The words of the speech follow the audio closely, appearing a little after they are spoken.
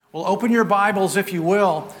Well, open your Bibles, if you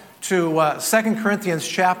will, to 2 Corinthians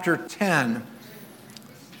chapter 10.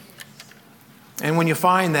 And when you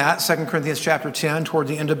find that, 2 Corinthians chapter 10, toward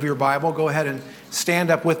the end of your Bible, go ahead and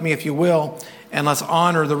stand up with me, if you will, and let's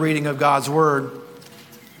honor the reading of God's Word.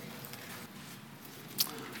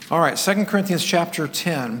 All right, 2 Corinthians chapter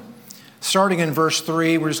 10, starting in verse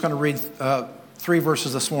 3. We're just going to read 3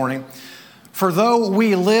 verses this morning. For though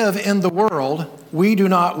we live in the world, we do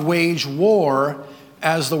not wage war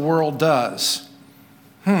as the world does.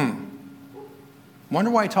 Wonder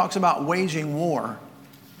why he talks about waging war.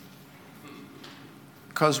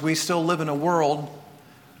 Because we still live in a world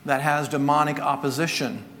that has demonic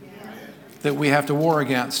opposition that we have to war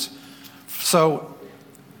against. So,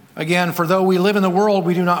 again, for though we live in the world,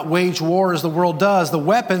 we do not wage war as the world does. The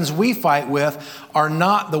weapons we fight with are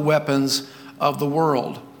not the weapons of the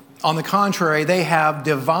world. On the contrary, they have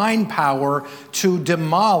divine power to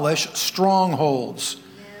demolish strongholds.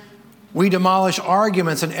 We demolish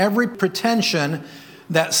arguments and every pretension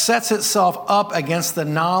that sets itself up against the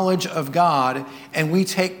knowledge of God, and we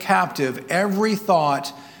take captive every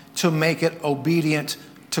thought to make it obedient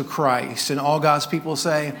to Christ. And all God's people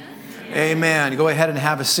say, Amen. Go ahead and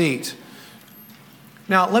have a seat.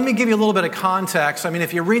 Now, let me give you a little bit of context. I mean,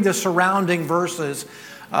 if you read the surrounding verses,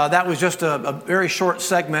 that was just a very short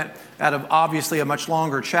segment out of obviously a much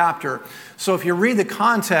longer chapter. So if you read the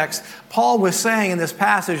context, Paul was saying in this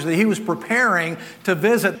passage that he was preparing to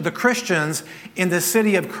visit the Christians in the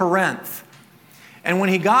city of Corinth. And when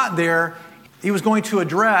he got there, he was going to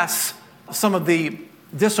address some of the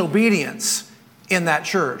disobedience in that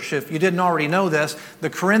church. If you didn't already know this, the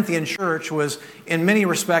Corinthian church was in many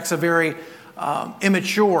respects a very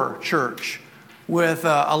immature church with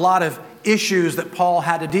a lot of issues that Paul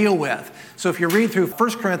had to deal with. So if you read through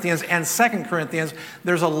 1 Corinthians and 2 Corinthians,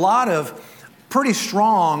 there's a lot of pretty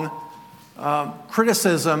strong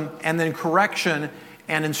criticism and then correction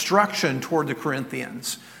and instruction toward the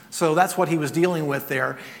Corinthians. So that's what he was dealing with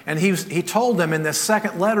there. And he told them in this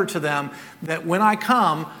second letter to them that when I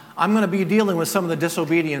come, I'm going to be dealing with some of the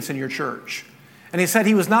disobedience in your church. And he said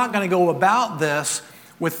he was not going to go about this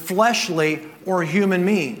with fleshly or human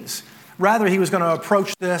means. Rather, he was going to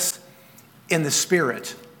approach this in the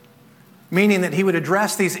Spirit, meaning that he would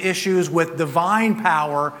address these issues with divine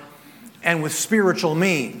power and with spiritual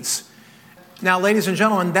means. Now, ladies and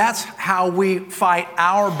gentlemen, that's how we fight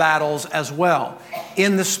our battles as well,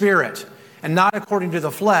 in the Spirit, and not according to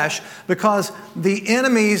the flesh, because the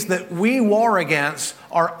enemies that we war against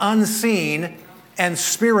are unseen and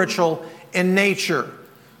spiritual in nature.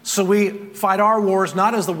 So we fight our wars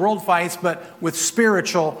not as the world fights, but with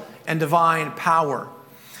spiritual and divine power.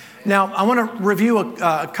 Now, I want to review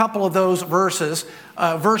a couple of those verses.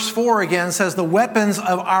 Verse 4 again says, the weapons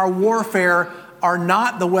of our warfare are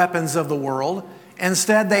not the weapons of the world.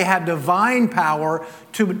 Instead, they have divine power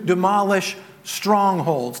to demolish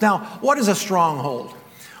strongholds. Now, what is a stronghold?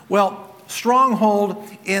 Well, stronghold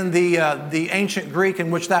in the ancient Greek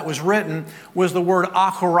in which that was written was the word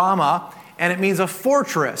akorama, and it means a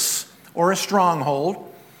fortress or a stronghold.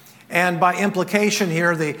 And by implication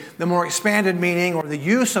here, the more expanded meaning or the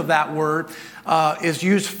use of that word is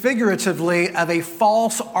used figuratively of a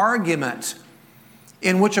false argument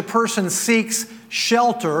in which a person seeks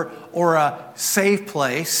shelter or a safe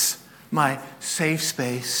place, my safe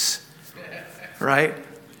space, right,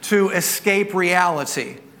 to escape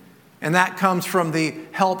reality. And that comes from the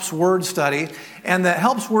Helps Word Study. And the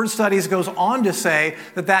Helps Word Studies goes on to say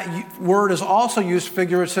that that word is also used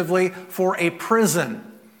figuratively for a prison.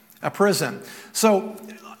 A prison. So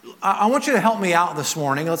I want you to help me out this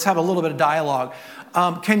morning. Let's have a little bit of dialogue.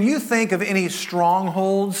 Can you think of any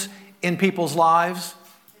strongholds in people's lives?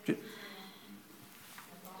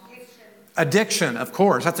 Addiction, of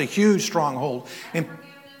course. That's a huge stronghold.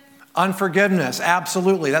 Unforgiveness,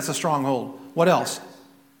 absolutely. That's a stronghold. What else?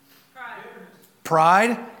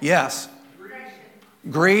 Pride, yes.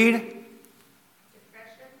 Greed.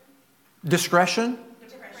 Discretion.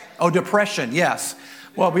 Oh, depression, yes.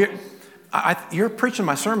 Well, you're preaching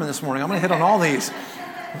my sermon this morning. I'm going to hit on all these.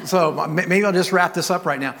 So maybe I'll just wrap this up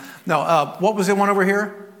right now. No, what was the one over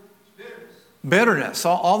here? Bitterness.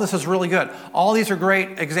 All this is really good. All these are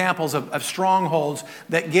great examples of strongholds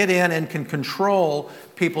that get in and can control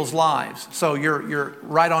people's lives. So you're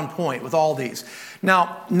right on point with all these.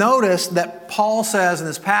 Now, notice that Paul says in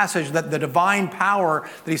this passage that the divine power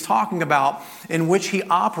that he's talking about in which he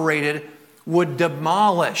operated would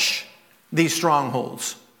demolish these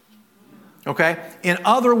strongholds. Okay? In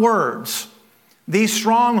other words, these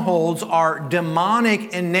strongholds are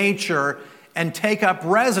demonic in nature and take up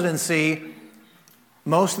residency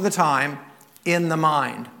most of the time in the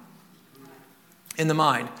mind. in the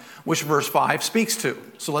mind, which verse 5 speaks to.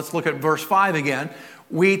 So let's look at verse 5 again.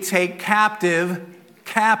 We take captive.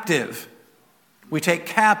 We take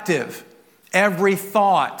captive every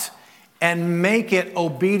thought and make it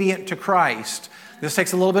obedient to Christ. This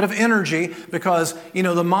takes a little bit of energy because,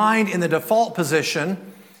 the mind in the default position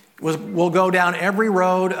will go down every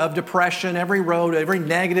road of depression, every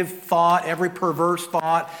negative thought, every perverse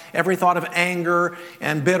thought, every thought of anger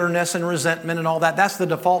and bitterness and resentment and all that. That's the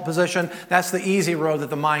default position. That's the easy road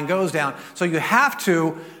that the mind goes down. So you have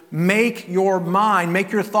to make your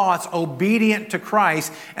thoughts obedient to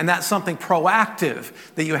Christ, and that's something proactive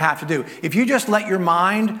that you have to do. If you just let your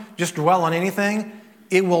mind just dwell on anything,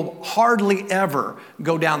 it will hardly ever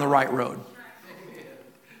go down the right road.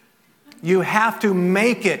 You have to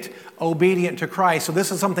make it obedient to Christ. So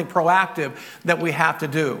this is something proactive that we have to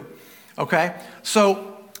do. Okay?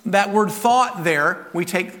 So that word thought there, we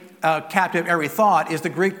take captive every thought, is the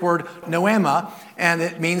Greek word noema, and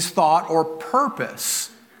it means thought or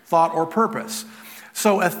purpose. Thought or purpose.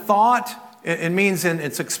 So a thought, it means in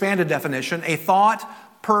its expanded definition, a thought,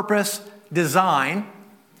 purpose, design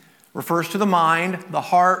refers to the mind, the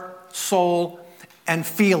heart, soul, and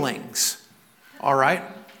feelings. All right?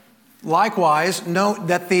 Likewise, note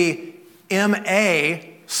that the MA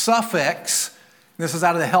suffix, this is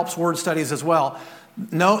out of the Helps Word Studies as well,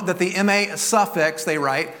 note that the MA suffix, they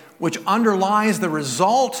write, which underlies the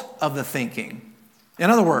result of the thinking. In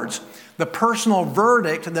other words, the personal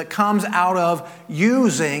verdict that comes out of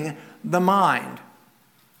using the mind.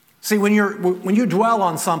 See, when you dwell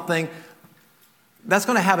on something, that's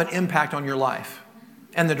going to have an impact on your life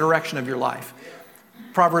and the direction of your life.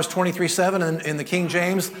 Proverbs 23:7 in the King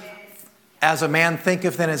James, as a man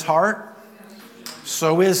thinketh in his heart,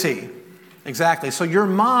 so is he. Exactly. So your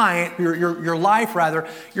mind, your life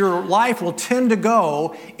will tend to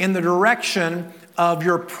go in the direction of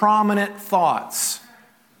your prominent thoughts.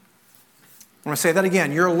 I'm going to say that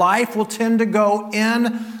again. Your life will tend to go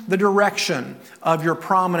in the direction of your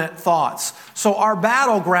prominent thoughts. So our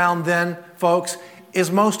battleground then, folks,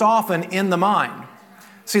 is most often in the mind.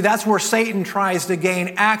 See, that's where Satan tries to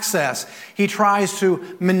gain access. He tries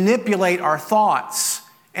to manipulate our thoughts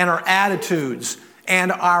and our attitudes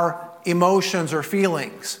and our emotions or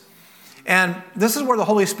feelings. And this is where the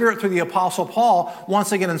Holy Spirit, through the Apostle Paul,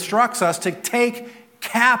 once again instructs us to take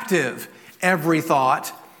captive every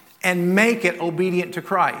thought and make it obedient to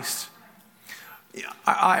Christ.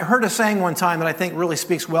 I heard a saying one time that I think really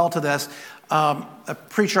speaks well to this. A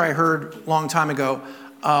preacher I heard a long time ago.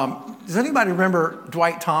 Does anybody remember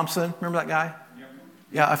Dwight Thompson? Remember that guy? Yep.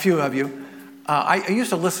 Yeah, a few of you. I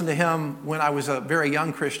used to listen to him when I was a very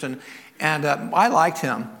young Christian, and I liked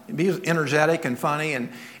him. He was energetic and funny.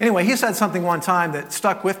 And anyway, he said something one time that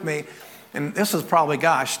stuck with me. And this is probably,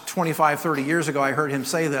 25, 30 years ago I heard him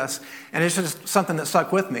say this. And it's just something that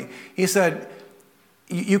stuck with me. He said,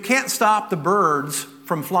 you can't stop the birds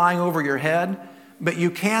from flying over your head, but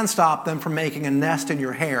you can stop them from making a nest in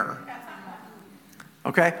your hair.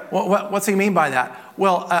 Okay? Well, what's he mean by that?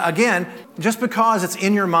 Well, again, just because it's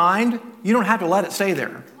in your mind, you don't have to let it stay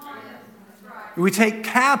there. We take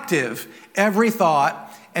captive every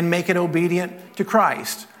thought and make it obedient to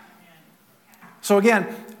Christ. So again,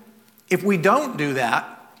 if we don't do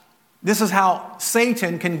that, this is how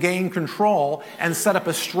Satan can gain control and set up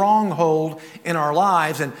a stronghold in our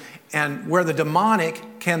lives, and where the demonic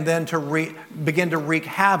can then begin to wreak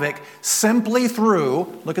havoc simply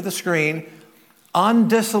through, look at the screen,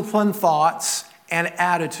 undisciplined thoughts and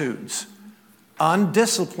attitudes.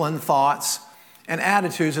 Undisciplined thoughts and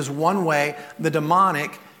attitudes is one way the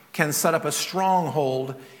demonic can set up a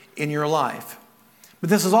stronghold in your life. But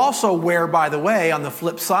this is also where, by the way, on the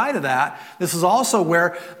flip side of that, this is also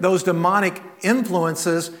where those demonic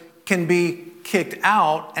influences can be kicked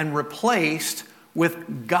out and replaced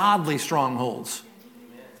with godly strongholds.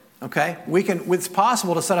 Okay? It's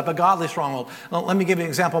possible to set up a godly stronghold. Now, let me give you an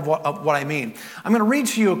example of what I mean. I'm going to read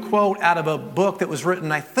to you a quote out of a book that was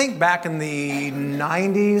written, I think, back in the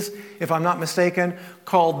 90s, if I'm not mistaken,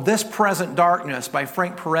 called This Present Darkness by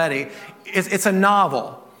Frank Peretti. It's a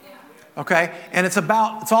novel. Okay? And it's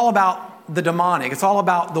all about the demonic. It's all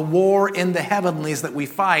about the war in the heavenlies that we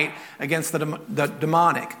fight against the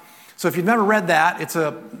demonic. So if you've never read that, it's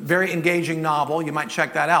a very engaging novel. You might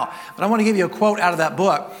check that out. But I want to give you a quote out of that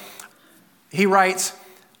book. He writes,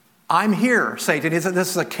 "I'm here, Satan." This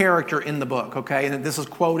is a character in the book, okay? And this is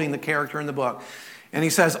quoting the character in the book. And he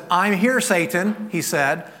says, "I'm here, Satan," he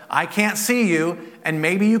said. "I can't see you, and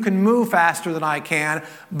maybe you can move faster than I can,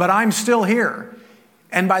 but I'm still here.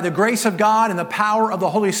 And by the grace of God and the power of the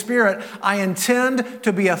Holy Spirit, I intend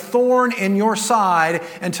to be a thorn in your side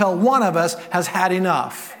until one of us has had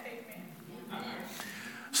enough."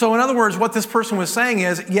 So in other words, what this person was saying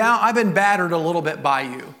is, yeah, I've been battered a little bit by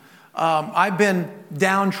you. I've been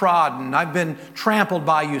downtrodden. I've been trampled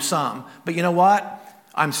by you some. But you know what?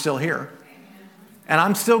 I'm still here. And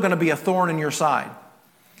I'm still going to be a thorn in your side.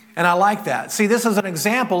 And I like that. See, this is an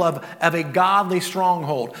example of a godly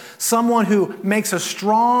stronghold. Someone who makes a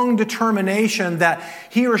strong determination that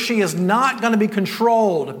he or she is not going to be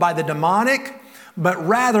controlled by the demonic, but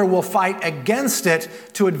rather will fight against it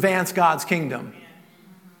to advance God's kingdom.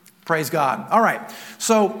 Praise God. All right.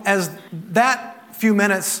 So as that few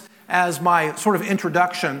minutes as my sort of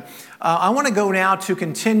introduction, I want to go now to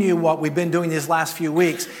continue what we've been doing these last few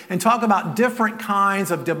weeks and talk about different kinds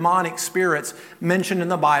of demonic spirits mentioned in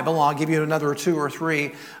the Bible. I'll give you another 2 or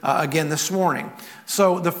 3 again this morning.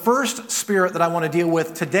 So the first spirit that I want to deal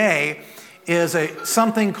with today is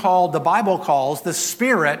something called, the Bible calls, the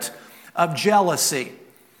spirit of jealousy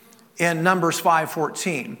in Numbers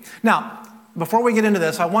 5:14. Now, before we get into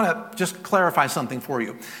this, I want to just clarify something for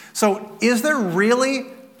you. So is there really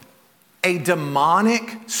a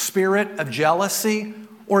demonic spirit of jealousy,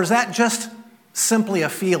 or is that just simply a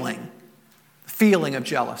feeling of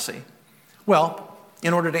jealousy? Well,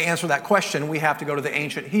 in order to answer that question, we have to go to the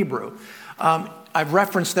ancient Hebrew. I've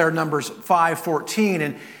referenced there Numbers 5:14,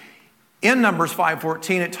 and in Numbers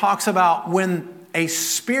 5:14, it talks about when a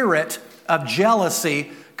spirit of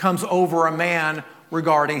jealousy comes over a man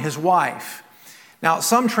regarding his wife. Now,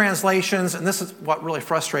 some translations, and this is what really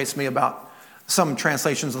frustrates me about some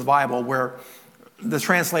translations of the Bible, where the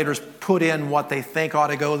translators put in what they think ought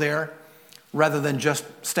to go there rather than just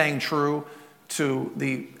staying true to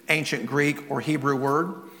the ancient Greek or Hebrew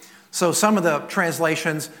word. So some of the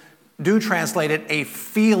translations do translate it a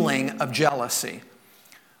feeling of jealousy.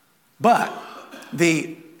 But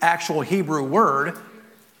the actual Hebrew word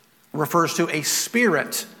refers to a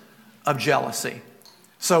spirit of jealousy.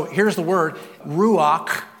 So here's the word,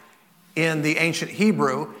 ruach, in the ancient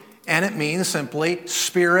Hebrew, and it means simply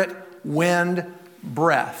spirit, wind,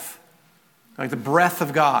 breath. Like the breath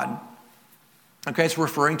of God. Okay, it's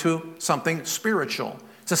referring to something spiritual.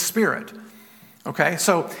 It's a spirit. Okay,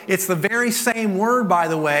 so it's the very same word, by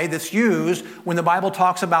the way, that's used when the Bible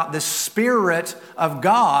talks about the Spirit of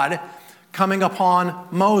God coming upon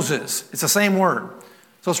Moses. It's the same word.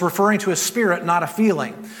 So it's referring to a spirit, not a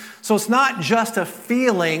feeling. So it's not just a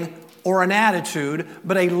feeling or an attitude,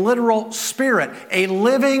 but a literal spirit, a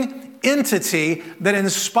living entity that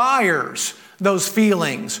inspires those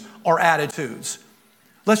feelings or attitudes.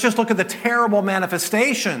 Let's just look at the terrible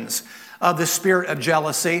manifestations of the spirit of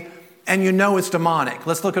jealousy, and you know it's demonic.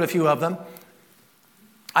 Let's look at a few of them.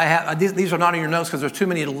 These are not in your notes because there's too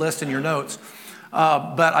many to list in your notes,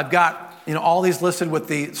 but I've got all these listed with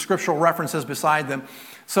the scriptural references beside them.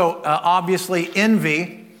 So obviously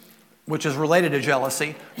envy, which is related to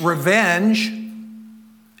jealousy, revenge,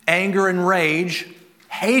 anger and rage,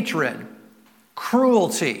 hatred,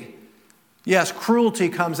 cruelty. Yes, cruelty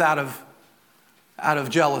comes out of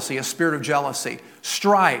jealousy, a spirit of jealousy.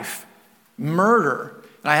 Strife, murder.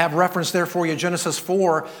 And I have reference there for you, Genesis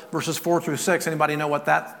 4, verses 4 through 6. Anybody know what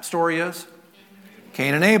that story is?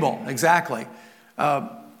 Cain and Abel, exactly.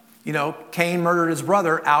 Cain murdered his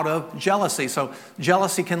brother out of jealousy. So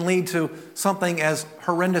jealousy can lead to something as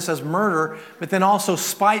horrendous as murder, but then also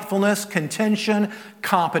spitefulness, contention,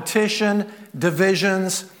 competition,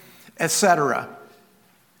 divisions, etc.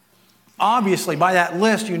 Obviously, by that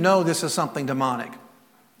list, you know this is something demonic.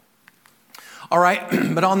 All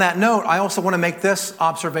right, but on that note, I also want to make this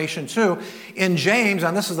observation too. In James,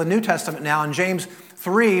 and this is the New Testament now, in James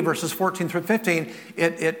 3, verses 14 through 15,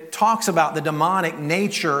 it talks about the demonic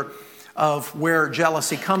nature of where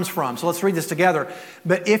jealousy comes from. So let's read this together.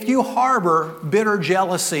 But if you harbor bitter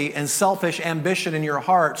jealousy and selfish ambition in your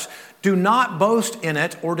hearts, do not boast in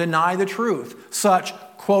it or deny the truth. Such,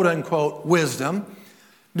 quote unquote, wisdom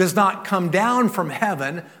does not come down from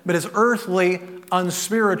heaven, but is earthly,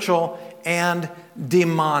 unspiritual, and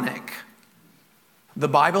demonic. The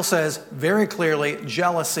Bible says very clearly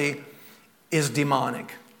jealousy is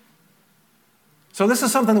demonic. So this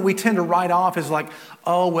is something that we tend to write off as like,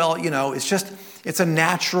 oh, well, it's a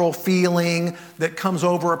natural feeling that comes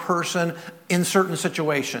over a person in certain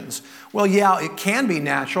situations. Well, yeah, it can be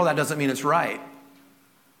natural. That doesn't mean it's right.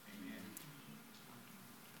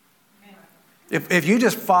 If you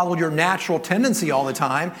just followed your natural tendency all the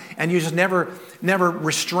time and you just never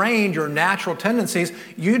restrained your natural tendencies,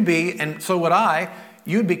 you'd be, and so would I,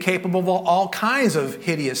 you'd be capable of all kinds of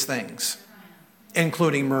hideous things,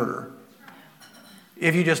 including murder.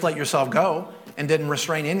 If you just let yourself go and didn't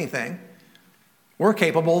restrain anything, we're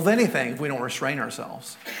capable of anything if we don't restrain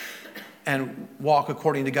ourselves and walk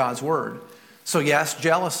according to God's word. So yes,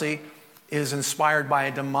 jealousy is inspired by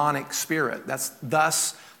a demonic spirit. That's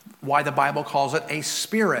thus why the Bible calls it a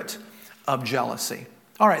spirit of jealousy.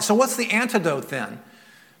 All right, so what's the antidote then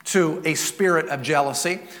to a spirit of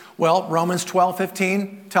jealousy? Well, Romans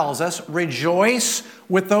 12:15 tells us, rejoice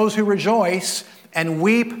with those who rejoice and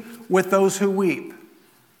weep with those who weep.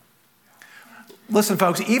 Listen,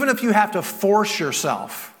 folks, even if you have to force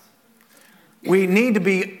yourself, we need to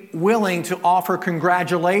be willing to offer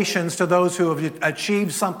congratulations to those who have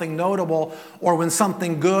achieved something notable or when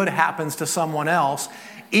something good happens to someone else,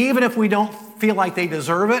 even if we don't feel like they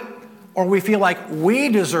deserve it or we feel like we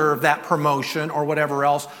deserve that promotion or whatever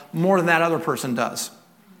else more than that other person does.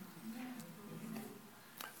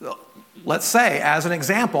 Let's say, as an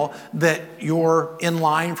example, that you're in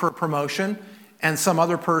line for a promotion and some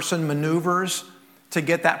other person maneuvers to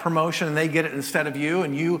get that promotion and they get it instead of you,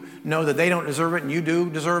 and you know that they don't deserve it and you do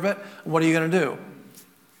deserve it. What are you going to do?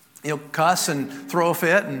 You know, cuss and throw a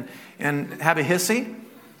fit and have a hissy?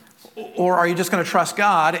 Or are you just going to trust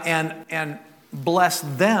God and bless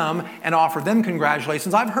them and offer them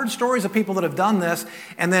congratulations? I've heard stories of people that have done this,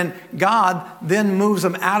 and then God then moves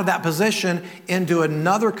them out of that position into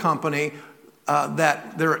another company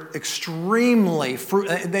that they're extremely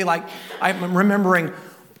I'm remembering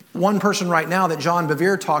one person right now that John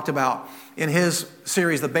Bevere talked about in his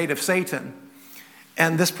series, The Bait of Satan.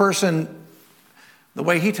 And this person, the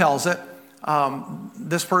way he tells it,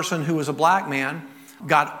 this person who was a black man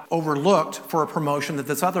got overlooked for a promotion that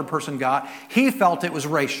this other person got. He felt it was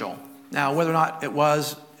racial. Now, whether or not it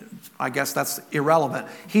was, I guess that's irrelevant.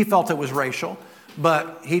 He felt it was racial,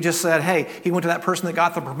 but he just said, hey, he went to that person that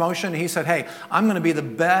got the promotion, and he said, hey, I'm going to be the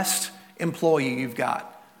best employee you've got.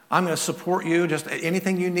 I'm going to support you, just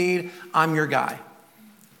anything you need, I'm your guy.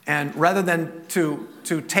 And rather than to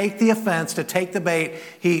take the offense, to take the bait,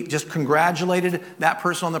 he just congratulated that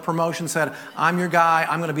person on the promotion, said, I'm your guy,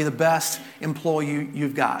 I'm going to be the best employee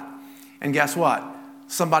you've got. And guess what?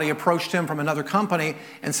 Somebody approached him from another company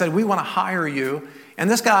and said, we want to hire you. And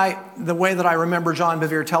this guy, the way that I remember John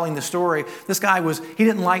Bevere telling the story, this guy he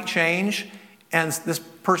didn't like change. And this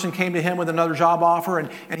person came to him with another job offer,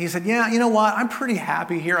 and he said, yeah, you know what? I'm pretty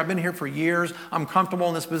happy here. I've been here for years. I'm comfortable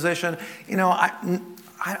in this position. You know,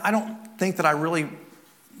 I don't think that I really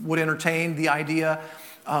would entertain the idea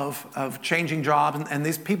of changing jobs. And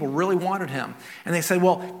these people really wanted him. And they said,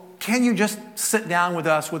 well, can you just sit down with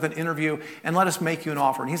us with an interview and let us make you an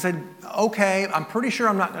offer? And he said, okay, I'm pretty sure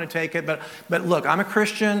I'm not going to take it, but look, I'm a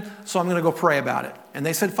Christian, so I'm going to go pray about it. And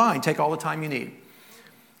they said, fine, take all the time you need.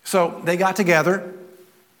 So they got together,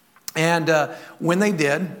 and when they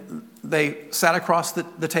did, they sat across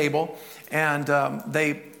the table, and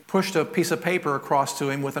they pushed a piece of paper across to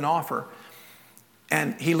him with an offer.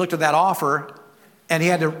 And he looked at that offer, and he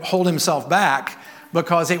had to hold himself back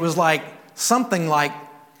because it was like something like,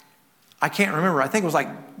 I can't remember, I think it was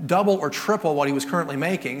like double or triple what he was currently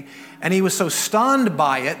making. And he was so stunned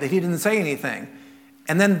by it that he didn't say anything.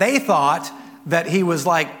 And then they thought that he was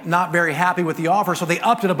like not very happy with the offer, so they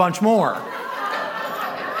upped it a bunch more.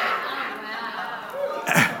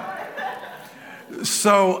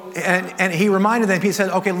 So, and he reminded them, he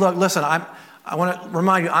said, okay, look, listen, I want to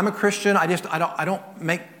remind you, I'm a Christian. I don't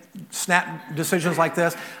make snap decisions like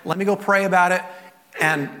this. Let me go pray about it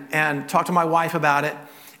and talk to my wife about it.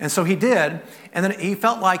 And so he did. And then he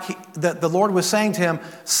felt like that the Lord was saying to him,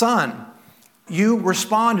 son, you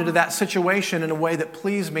responded to that situation in a way that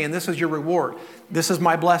pleased me, and this is your reward. This is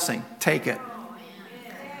my blessing. Take it.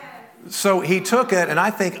 So he took it, and I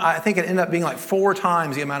think it ended up being like 4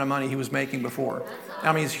 times the amount of money he was making before.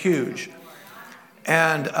 I mean, it's huge.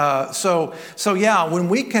 And so yeah, when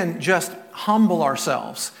we can just humble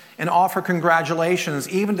ourselves and offer congratulations,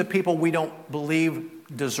 even to people we don't believe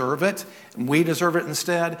deserve it, and we deserve it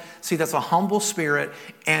instead. See, that's a humble spirit,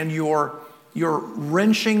 and you're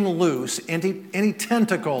wrenching loose any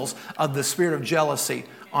tentacles of the spirit of jealousy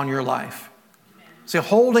on your life. See,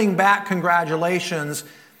 holding back congratulations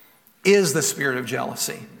is the spirit of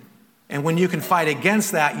jealousy. And when you can fight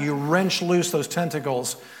against that, you wrench loose those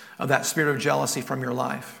tentacles of that spirit of jealousy from your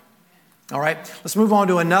life. All right, let's move on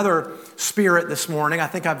to another spirit this morning. I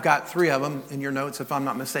think I've got 3 of them in your notes, if I'm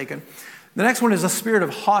not mistaken. The next one is a spirit of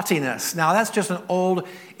haughtiness. Now, that's just an old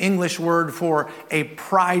English word for a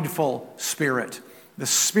prideful spirit. The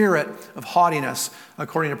spirit of haughtiness,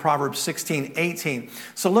 according to Proverbs 16:18.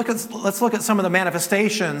 So let's look at some of the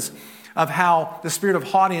manifestations of how the spirit of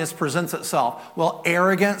haughtiness presents itself. Well,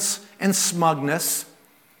 arrogance and smugness,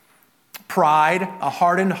 pride, a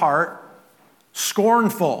hardened heart,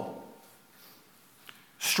 scornful,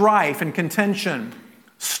 strife and contention,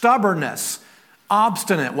 stubbornness,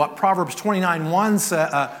 obstinate, what Proverbs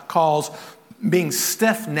 29:1 calls being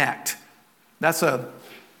stiff-necked, That's a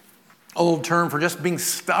old term for just being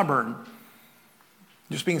stubborn.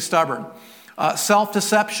 Just being stubborn.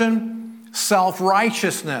 Self-deception,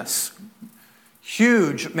 self-righteousness.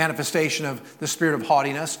 Huge manifestation of the spirit of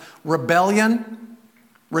haughtiness. Rebellion,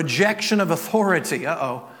 rejection of authority.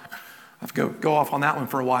 I have to go off on that one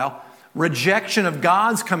for a while. Rejection of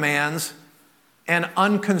God's commands and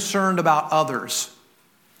unconcerned about others.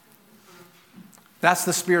 That's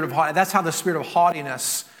the spirit of haughtiness. That's how the spirit of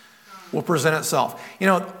haughtiness will present itself.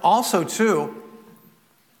 Also too,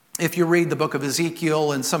 if you read the book of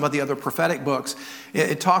Ezekiel and some of the other prophetic books,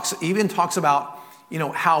 it talks about,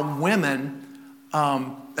 how women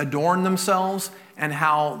adorn themselves and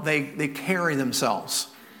how they carry themselves.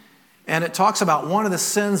 And it talks about one of the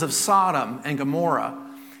sins of Sodom and Gomorrah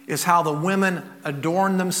is how the women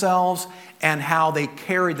adorned themselves and how they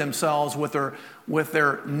carried themselves with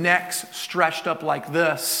their necks stretched up like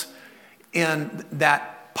this in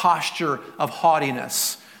that posture of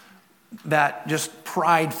haughtiness, that just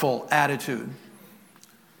prideful attitude.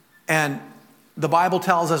 And the Bible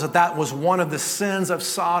tells us that was one of the sins of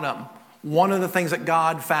Sodom, one of the things that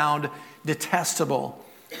God found detestable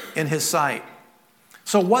in his sight.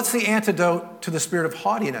 So what's the antidote to the spirit of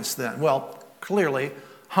haughtiness then? Well, clearly,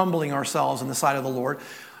 humbling ourselves in the sight of the Lord.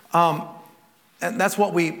 And that's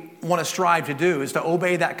what we want to strive to do, is to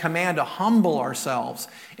obey that command to humble ourselves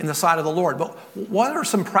in the sight of the Lord. But what are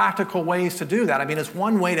some practical ways to do that? I mean, it's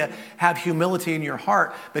one way to have humility in your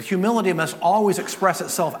heart, but humility must always express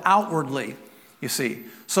itself outwardly, you see.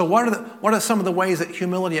 So what are some of the ways that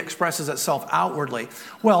humility expresses itself outwardly?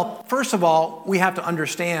 Well, first of all, we have to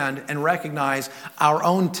understand and recognize our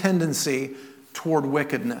own tendency toward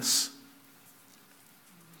wickedness.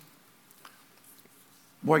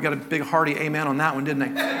 Boy, got a big hearty amen on that one, didn't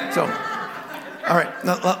I? So, all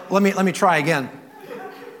right, let me try again.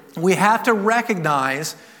 We have to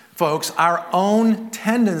recognize, folks, our own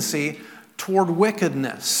tendency toward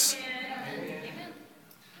wickedness.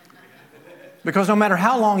 Because no matter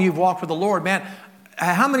how long you've walked with the Lord, man,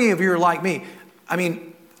 how many of you are like me? I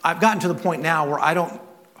mean, I've gotten to the point now where I don't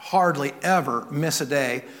hardly ever miss a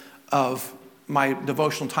day of my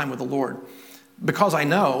devotional time with the Lord, because I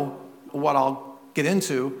know what I'll get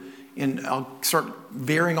into, and I'll start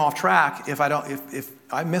veering off track if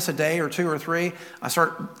I miss a day or two or three. I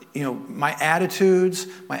start, my attitudes,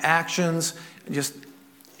 my actions, just,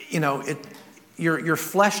 your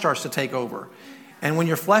flesh starts to take over. And when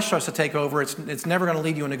your flesh starts to take over, it's never going to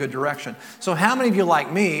lead you in a good direction. So how many of you,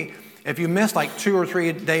 like me, if you miss like 2 or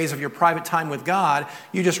 3 days of your private time with God,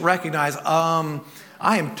 you just recognize, I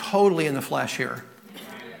am totally in the flesh here.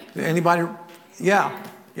 Anybody?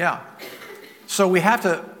 Yeah. So we have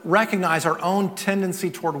to recognize our own tendency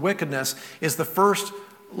toward wickedness is the first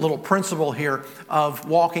little principle here of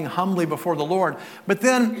walking humbly before the Lord. But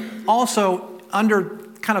then also under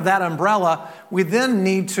kind of that umbrella, we then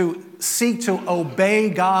need to seek to obey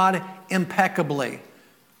God impeccably.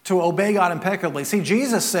 To obey God impeccably. See,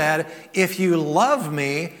 Jesus said, if you love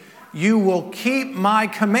me, you will keep my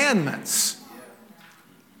commandments.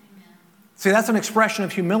 See, that's an expression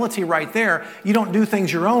of humility right there. You don't do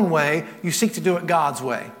things your own way. You seek to do it God's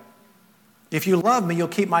way. If you love me, you'll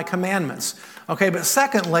keep my commandments. Okay, but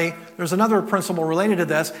secondly, there's another principle related to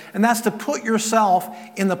this, and that's to put yourself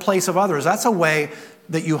in the place of others. That's a way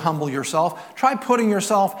that you humble yourself. Try putting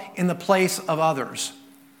yourself in the place of others.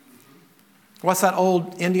 What's that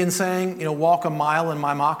old Indian saying? Walk a mile in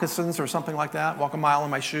my moccasins, or something like that. Walk a mile in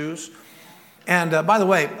my shoes. And by the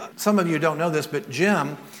way, some of you don't know this, but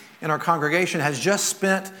Jim in our congregation has just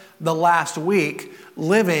spent the last week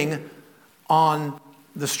living on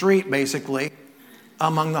the street, basically,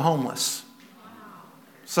 among the homeless.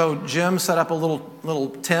 So Jim set up a little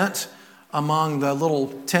tent among the little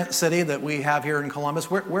tent city that we have here in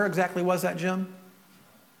Columbus. Where exactly was that, Jim?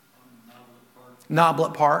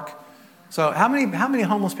 Noblet Park. So how many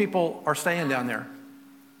homeless people are staying down there?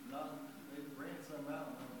 They ran some out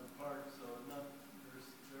in the park, so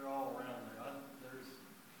they're all around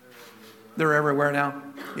there. They're everywhere now?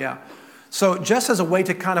 Yeah. So just as a way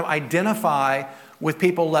to kind of identify with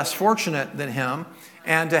people less fortunate than him,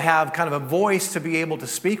 and to have kind of a voice to be able to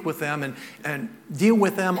speak with them and deal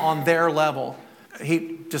with them on their level,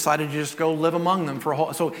 he decided to just go live among them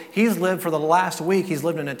so he's lived for the last week, he's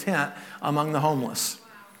lived in a tent among the homeless.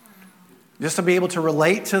 Just to be able to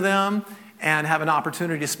relate to them and have an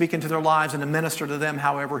opportunity to speak into their lives and to minister to them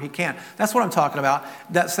however he can. That's what I'm talking about.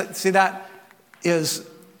 That is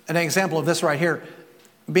an example of this right here,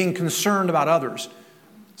 being concerned about others.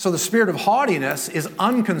 So the spirit of haughtiness is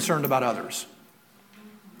unconcerned about others.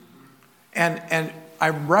 And I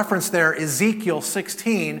referenced there Ezekiel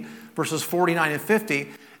 16, verses 49 and 50.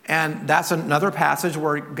 And that's another passage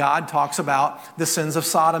where God talks about the sins of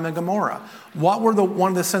Sodom and Gomorrah. What were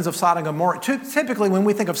one of the sins of Sodom and Gomorrah? Typically, when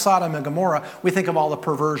we think of Sodom and Gomorrah, we think of all the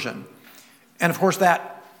perversion. And of course,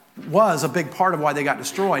 that was a big part of why they got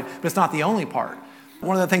destroyed, but it's not the only part.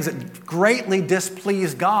 One of the things that greatly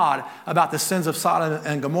displeased God about the sins of Sodom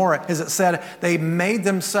and Gomorrah is it said they made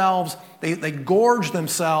themselves, they gorged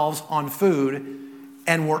themselves on food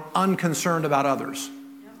and were unconcerned about others.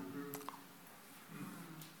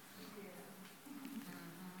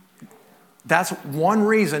 That's one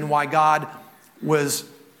reason why God was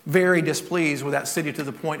very displeased with that city to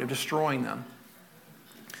the point of destroying them.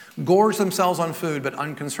 Gorged themselves on food, but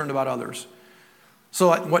unconcerned about others.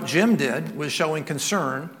 So what Jim did was showing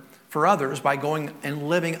concern for others by going and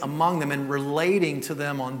living among them and relating to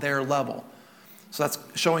them on their level. So that's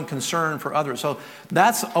showing concern for others. So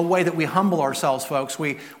that's a way that we humble ourselves, folks.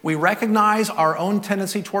 We recognize our own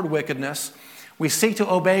tendency toward wickedness. We seek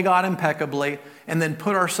to obey God impeccably and then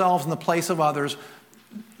put ourselves in the place of others.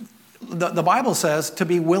 The Bible says to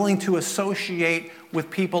be willing to associate with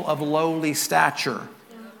people of lowly stature,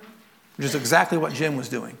 which is exactly what Jim was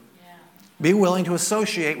doing. Be willing to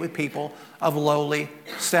associate with people of lowly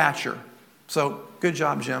stature. So good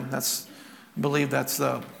job, Jim. I believe that's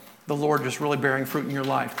the Lord just really bearing fruit in your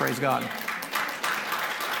life. Praise God.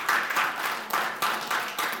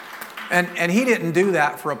 And he didn't do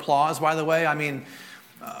that for applause, by the way. I mean,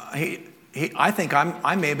 I think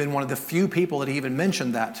I may have been one of the few people that he even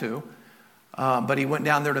mentioned that to. But he went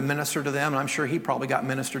down there to minister to them, and I'm sure he probably got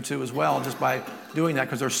ministered to as well just by doing that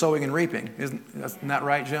because they're sowing and reaping. Isn't that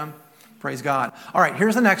right, Jim? Praise God. All right,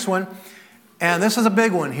 here's the next one. And this is a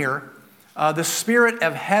big one here. The spirit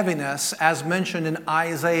of heaviness as mentioned in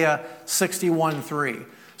Isaiah 61:3.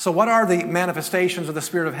 So what are the manifestations of the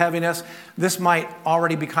spirit of heaviness? This might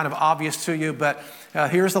already be kind of obvious to you, but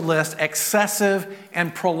here's the list. Excessive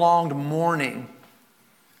and prolonged mourning.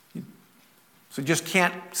 So you just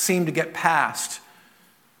can't seem to get past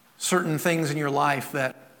certain things in your life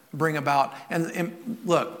that bring about. And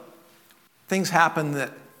look, things happen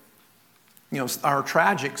that are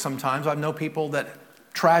tragic sometimes. I know people that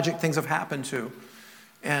tragic things have happened to.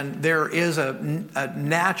 And there is a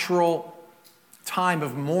natural time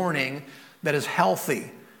of mourning that is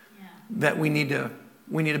healthy that we need to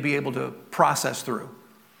be able to process through.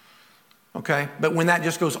 Okay? But when that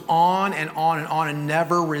just goes on and on and on and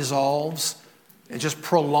never resolves, it's just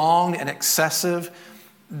prolonged and excessive,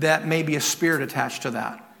 that may be a spirit attached to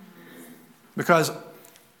that. Because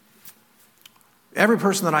every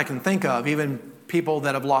person that I can think of, even people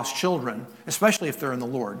that have lost children, especially if they're in the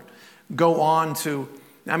Lord, go on to,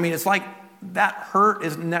 it's like that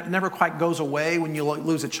hurt never quite goes away when you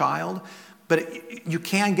lose a child, but you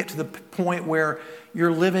can get to the point where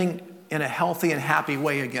you're living in a healthy and happy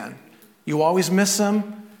way again. You always miss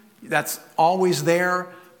them, that's always there,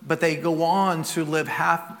 but they go on to live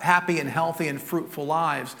happy and healthy and fruitful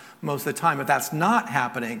lives most of the time. If that's not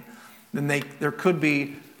happening, then there could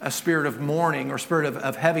be a spirit of mourning or spirit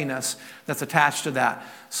of heaviness that's attached to that.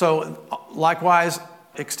 So likewise,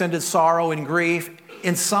 extended sorrow and grief,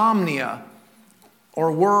 insomnia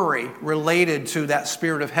or worry related to that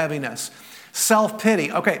spirit of heaviness.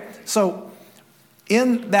 Self-pity. Okay, so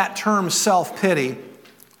in that term self-pity,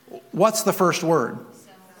 what's the first word?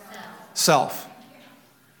 Self.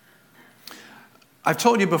 I've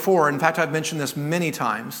told you before, in fact, I've mentioned this many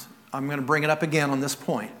times. I'm going to bring it up again on this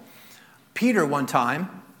point. Peter one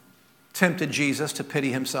time tempted Jesus to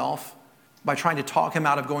pity himself by trying to talk him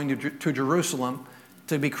out of going to Jerusalem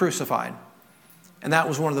to be crucified. And that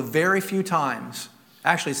was one of the very few times,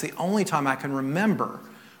 actually it's the only time I can remember,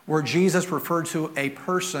 where Jesus referred to a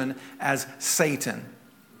person as Satan.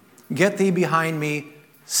 Get thee behind me,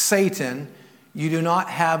 Satan. You do not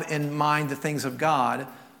have in mind the things of God,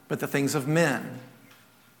 but the things of men.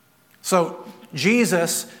 So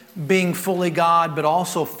Jesus, being fully God, but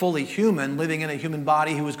also fully human, living in a human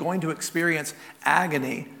body who was going to experience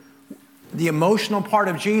agony, the emotional part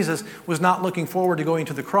of Jesus was not looking forward to going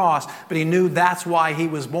to the cross, but he knew that's why he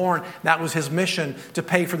was born. That was his mission, to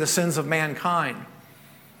pay for the sins of mankind.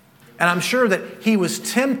 And I'm sure that he was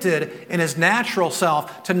tempted in his natural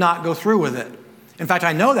self to not go through with it. In fact,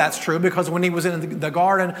 I know that's true because when he was in the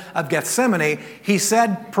Garden of Gethsemane, he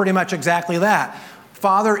said pretty much exactly that.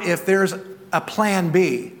 Father, if there's a plan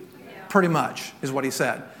B, pretty much is what he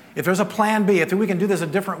said. If there's a plan B, if we can do this a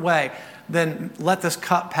different way, then let this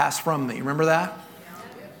cup pass from me. Remember that?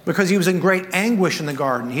 Because he was in great anguish in the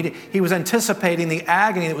garden. He was anticipating the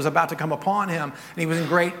agony that was about to come upon him, and he was in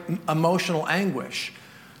great emotional anguish.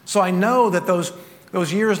 So I know that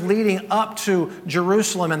those years leading up to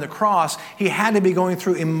Jerusalem and the cross, he had to be going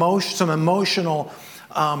through some emotional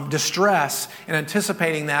distress and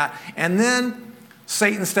anticipating that. And then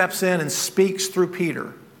Satan steps in and speaks through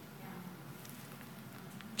Peter.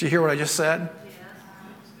 Did you hear what I just said?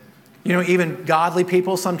 You know, even godly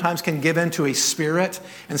people sometimes can give in to a spirit,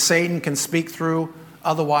 and Satan can speak through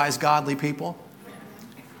otherwise godly people.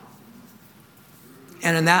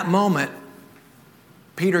 And in that moment,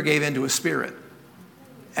 Peter gave in to a spirit,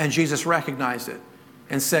 and Jesus recognized it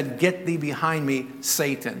and said, "Get thee behind me,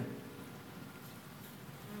 Satan."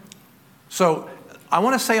 So I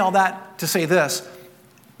want to say all that to say this.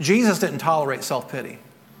 Jesus didn't tolerate self-pity.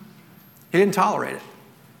 He didn't tolerate it.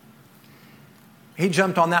 He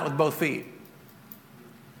jumped on that with both feet.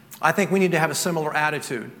 I think we need to have a similar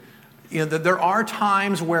attitude. You know, there are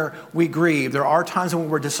times where we grieve. There are times when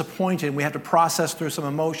we're disappointed and we have to process through some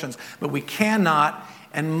emotions. But we cannot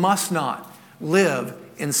and must not live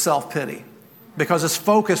in self-pity because it's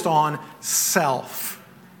focused on self.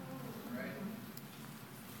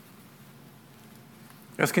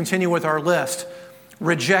 Let's continue with our list.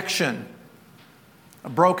 Rejection, a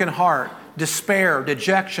broken heart, despair,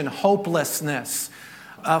 dejection, hopelessness.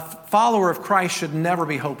 A follower of Christ should never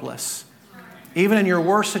be hopeless. Even in your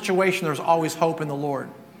worst situation, there's always hope in the Lord.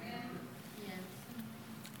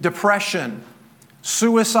 Depression,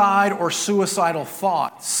 suicide or suicidal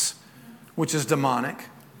thoughts, which is demonic.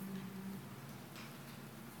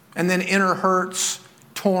 And then inner hurts,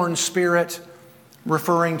 torn spirit,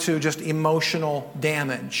 referring to just emotional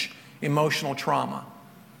damage, emotional trauma.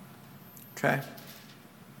 Okay?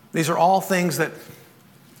 These are all things that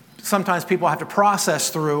sometimes people have to process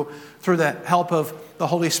through the help of the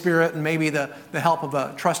Holy Spirit and maybe the help of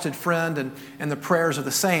a trusted friend and the prayers of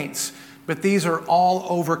the saints. But these are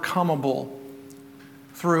all overcomable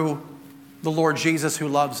through the Lord Jesus who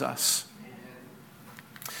loves us.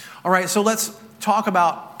 All right, so let's talk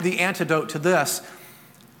about the antidote to this.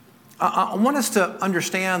 I want us to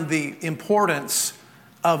understand the importance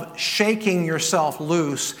of shaking yourself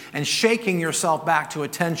loose and shaking yourself back to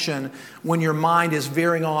attention when your mind is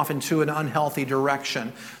veering off into an unhealthy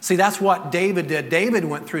direction. See, that's what David did. David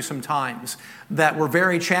went through some times that were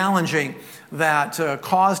very challenging that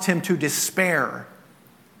caused him to despair.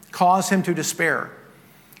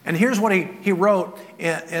 And here's what he wrote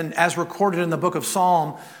as recorded in the book of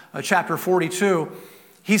Psalm, chapter 42.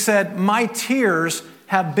 He said, "My tears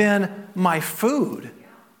have been my food,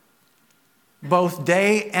 both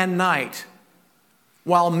day and night,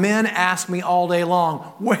 while men ask me all day long,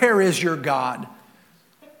 'Where is your God?'"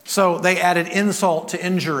 So they added insult to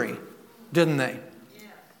injury, didn't they? Yeah.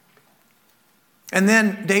 And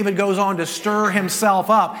then David goes on to stir himself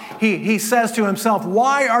up. He says to himself,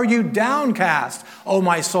 "Why are you downcast, O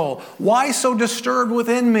my soul? Why so disturbed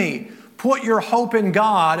within me? Put your hope in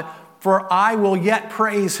God, for I will yet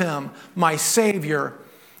praise him, my Savior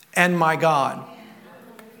and my God."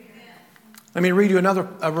 Let me read you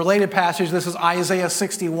a related passage. This is Isaiah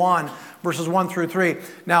 61, verses 1 through 3.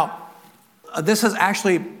 Now, this is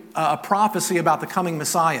actually a prophecy about the coming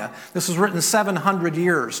Messiah. This was written 700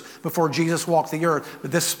 years before Jesus walked the earth,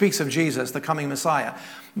 but this speaks of Jesus, the coming Messiah.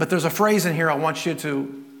 But there's a phrase in here I want you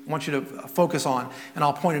to focus on, and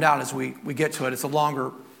I'll point it out as we get to it. It's a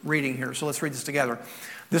longer reading here, so let's read this together.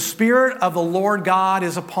 "The Spirit of the Lord God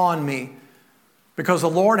is upon me, because the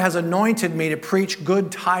Lord has anointed me to preach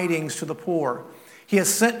good tidings to the poor. He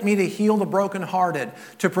has sent me to heal the brokenhearted,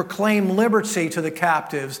 to proclaim liberty to the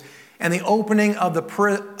captives, and the opening of the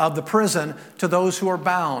prison to those who are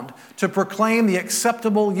bound, to proclaim the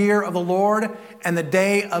acceptable year of the Lord and the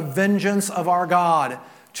day of vengeance of our God,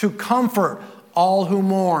 to comfort all who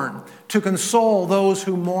mourn, to console those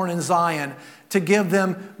who mourn in Zion, to give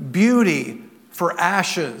them beauty for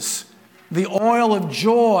ashes, the oil of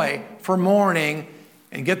joy for mourning,"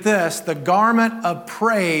 and get this, "the garment of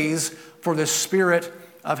praise for the spirit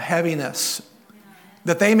of heaviness,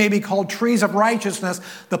 that they may be called trees of righteousness,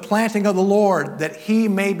 the planting of the Lord, that he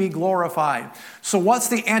may be glorified." So what's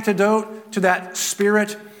the antidote to that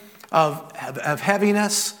spirit of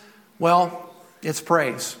heaviness? Well, it's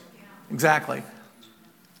praise. Exactly.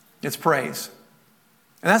 It's praise.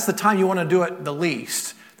 And that's the time you want to do it the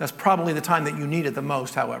least. That's probably the time that you need it the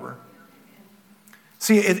most, however.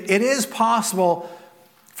 See, it is possible,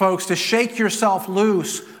 folks, to shake yourself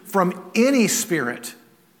loose from any spirit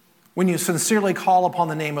when you sincerely call upon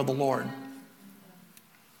the name of the Lord.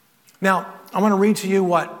 Now, I want to read to you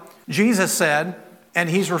what Jesus said, and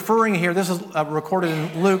he's referring here, this is recorded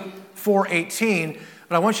in Luke 4:18,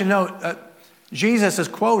 but I want you to know, Jesus is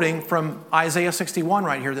quoting from Isaiah 61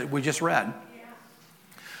 right here that we just read.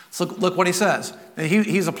 So look what he says. And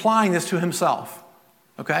he's applying this to himself,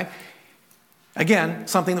 okay? Again,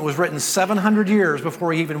 something that was written 700 years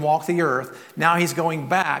before he even walked the earth. Now he's going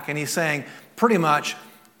back and he's saying, pretty much,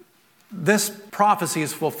 this prophecy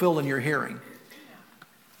is fulfilled in your hearing.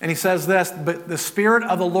 And he says this, but the Spirit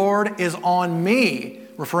of the Lord is on me,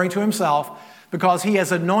 referring to himself, because he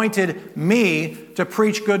has anointed me to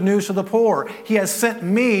preach good news to the poor. He has sent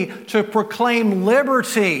me to proclaim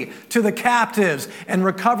liberty to the captives and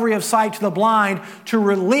recovery of sight to the blind, to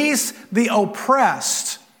release the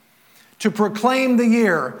oppressed, to proclaim the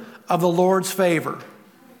year of the Lord's favor.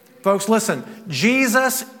 Folks, listen,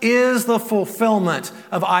 Jesus is the fulfillment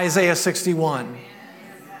of Isaiah 61.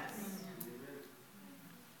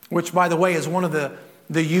 Which, by the way, is one of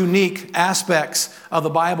the unique aspects of the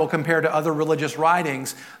Bible compared to other religious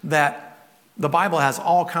writings, that the Bible has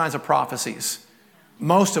all kinds of prophecies,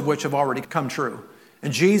 most of which have already come true.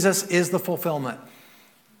 And Jesus is the fulfillment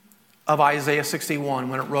of Isaiah 61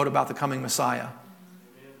 when it wrote about the coming Messiah.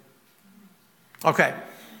 Okay.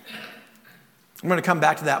 I'm going to come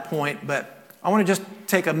back to that point, but I want to just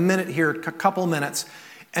take a minute here, a couple of minutes,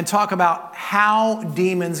 and talk about how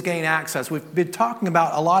demons gain access. We've been talking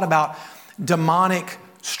a lot about demonic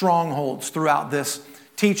strongholds throughout this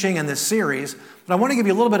teaching and this series, but I want to give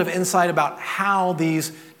you a little bit of insight about how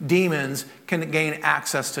these demons can gain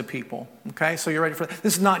access to people. Okay, so you're ready for that?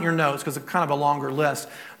 This is not in your notes because it's kind of a longer list,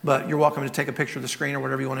 but you're welcome to take a picture of the screen or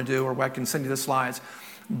whatever you want to do, or I can send you the slides.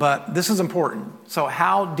 But this is important. So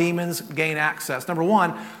how demons gain access. Number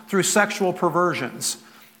one, through sexual perversions,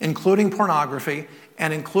 including pornography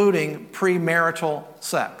and including premarital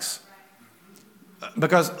sex.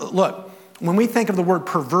 Because, look, when we think of the word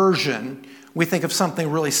perversion, we think of something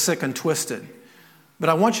really sick and twisted. But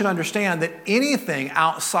I want you to understand that anything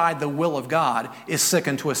outside the will of God is sick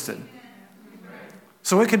and twisted.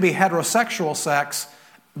 So it could be heterosexual sex,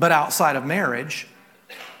 but outside of marriage.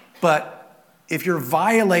 But if you're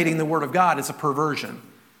violating the Word of God, it's a perversion.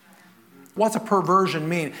 What's a perversion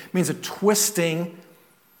mean? It means a twisting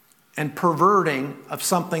and perverting of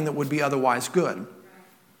something that would be otherwise good.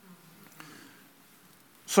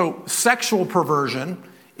 So sexual perversion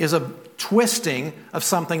is a twisting of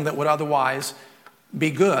something that would otherwise be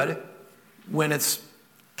good when it's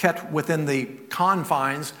kept within the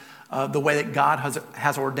confines of the way that God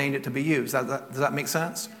has ordained it to be used. Does that make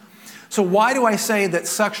sense? So why do I say that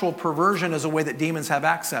sexual perversion is a way that demons have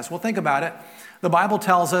access? Well, think about it. The Bible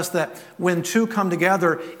tells us that when two come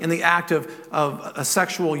together in the act of a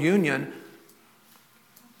sexual union,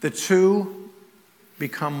 the two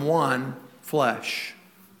become one flesh.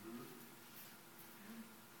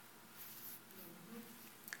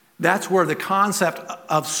 That's where the concept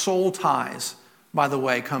of soul ties, by the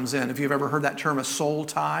way, comes in. If you've ever heard that term, a soul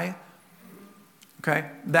tie, okay,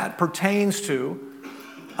 that pertains to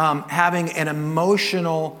having an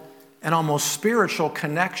emotional and almost spiritual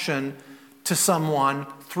connection to someone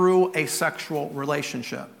through a sexual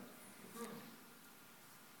relationship.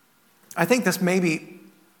 I think this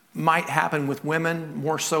might happen with women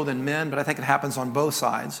more so than men, but I think it happens on both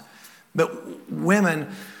sides. But women,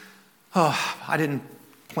 I didn't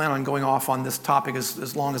plan on going off on this topic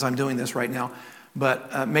as long as I'm doing this right now,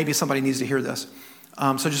 but maybe somebody needs to hear this.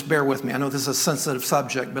 So just bear with me. I know this is a sensitive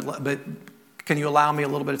subject, but can you allow me a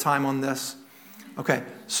little bit of time on this? Okay,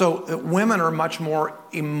 so women are much more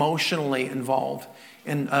emotionally involved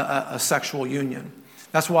in a sexual union.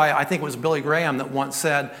 That's why I think it was Billy Graham that once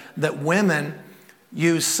said that women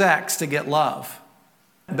use sex to get love,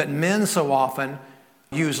 but men so often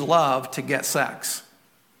use love to get sex.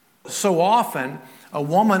 So often, a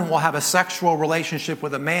woman will have a sexual relationship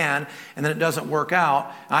with a man and then it doesn't work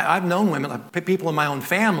out. I've known women, people in my own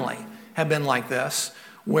family have been like this,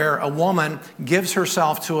 where a woman gives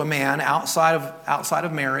herself to a man outside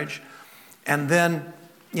of marriage, and then,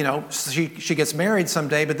 she gets married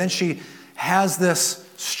someday, but then she has this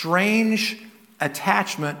strange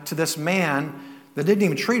attachment to this man that didn't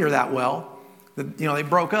even treat her that well. They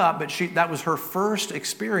broke up, but that was her first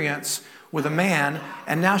experience with a man,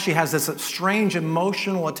 and now she has this strange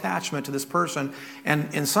emotional attachment to this person.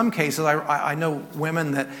 And in some cases, I know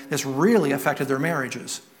women that this really affected their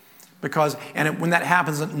marriages. When that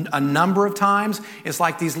happens a number of times, it's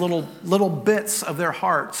like these little bits of their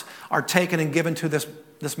hearts are taken and given to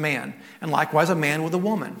this man. And likewise, a man with a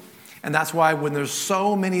woman. And that's why when there's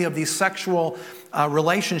so many of these sexual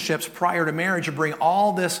relationships prior to marriage, you bring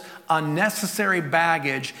all this unnecessary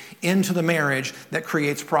baggage into the marriage that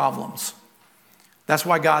creates problems. That's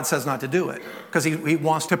why God says not to do it, because he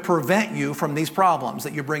wants to prevent you from these problems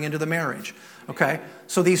that you bring into the marriage. Okay?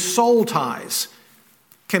 So these soul ties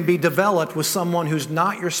can be developed with someone who's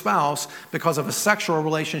not your spouse because of a sexual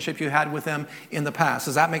relationship you had with them in the past.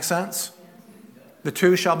 Does that make sense? The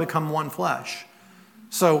two shall become one flesh.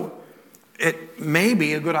 So it may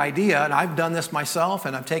be a good idea, and I've done this myself,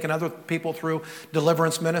 and I've taken other people through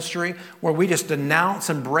deliverance ministry, where we just denounce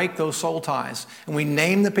and break those soul ties. And we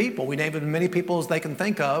name the people. We name as many people as they can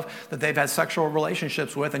think of that they've had sexual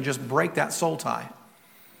relationships with, and just break that soul tie.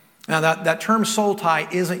 Now, that term soul tie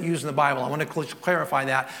isn't used in the Bible. I want to clarify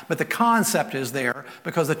that. But the concept is there,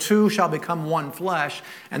 because the two shall become one flesh.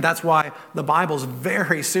 And that's why the Bible is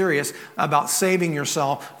very serious about saving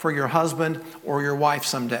yourself for your husband or your wife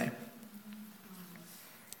someday.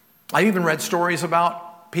 I even read stories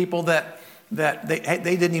about people that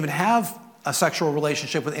they didn't even have a sexual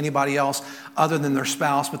relationship with anybody else other than their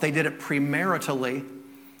spouse, but they did it premaritally,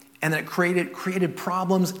 and it created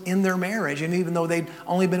problems in their marriage, and even though they'd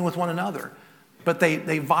only been with one another. But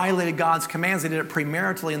they violated God's commands. They did it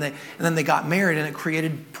premaritally, and then they got married, and it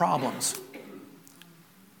created problems.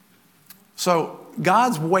 So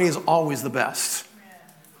God's way is always the best.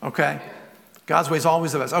 Okay? God's way is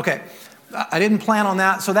always the best. Okay. I didn't plan on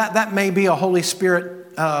that, so that may be a Holy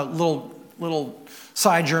Spirit little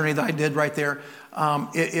side journey that I did right there.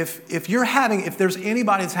 If there's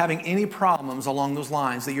anybody that's having any problems along those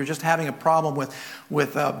lines, that you're just having a problem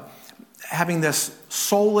with having this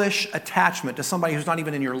soulish attachment to somebody who's not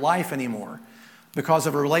even in your life anymore because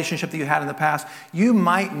of a relationship that you had in the past, you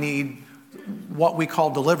might need what we call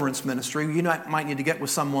deliverance ministry. You might need to get with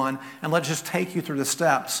someone and let's just take you through the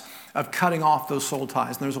steps of cutting off those soul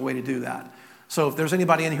ties. And there's a way to do that. So if there's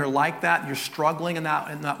anybody in here like that, you're struggling in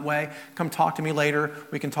that way, come talk to me later.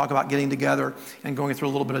 We can talk about getting together and going through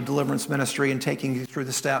a little bit of deliverance ministry and taking you through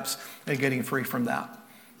the steps and getting free from that.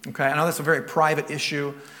 Okay, I know that's a very private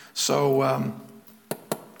issue. So,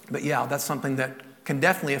 but yeah, that's something that can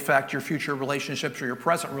definitely affect your future relationships or your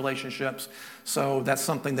present relationships. So that's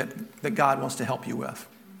something that God wants to help you with.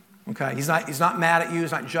 Okay, He's not mad at you.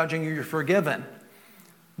 He's not judging you. You're forgiven.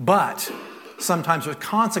 But sometimes there's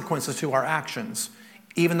consequences to our actions,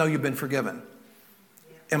 even though you've been forgiven.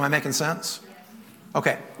 Am I making sense?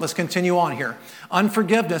 Okay, let's continue on here.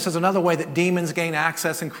 Unforgiveness is another way that demons gain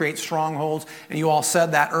access and create strongholds. And you all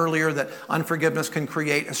said that earlier, that unforgiveness can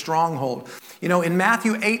create a stronghold. You know, in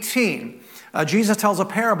Matthew 18, Jesus tells a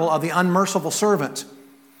parable of the unmerciful servant.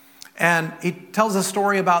 And he tells a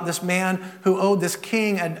story about this man who owed this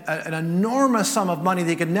king an enormous sum of money that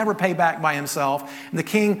he could never pay back by himself. And the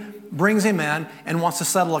king brings him in and wants to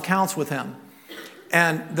settle accounts with him.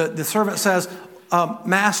 And the servant says,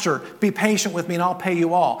 Master, be patient with me and I'll pay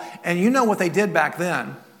you all. And you know what they did back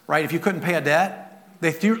then, right? If you couldn't pay a debt,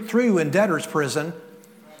 they threw you in debtor's prison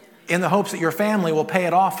in the hopes that your family will pay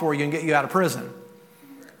it off for you and get you out of prison.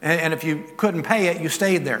 And if you couldn't pay it, you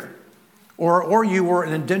stayed there. Or you were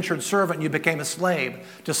an indentured servant and you became a slave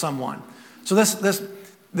to someone. So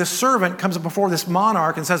this servant comes up before this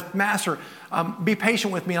monarch and says, Master, be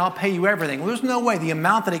patient with me and I'll pay you everything. Well, there's no way. The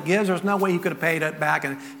amount that it gives, there's no way you could have paid it back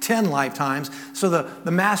in 10 lifetimes. So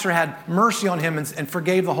the master had mercy on him and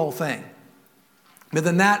forgave the whole thing. But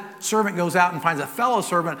then that servant goes out and finds a fellow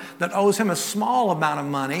servant that owes him a small amount of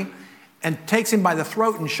money and takes him by the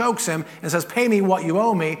throat and chokes him and says, pay me what you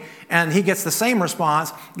owe me. And he gets the same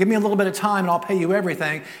response, give me a little bit of time and I'll pay you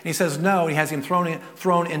everything. And he says no, and he has him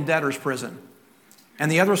thrown in debtor's prison.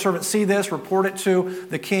 And the other servants see this, report it to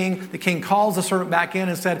the king. The king calls the servant back in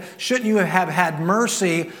and said, shouldn't you have had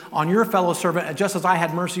mercy on your fellow servant just as I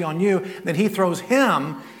had mercy on you? Then he throws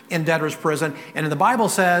him in debtor's prison. And the Bible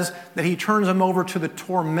says that he turns him over to the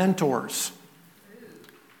tormentors.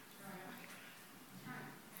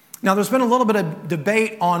 Now, there's been a little bit of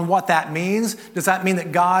debate on what that means. Does that mean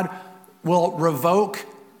that God will revoke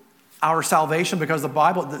our salvation? Because the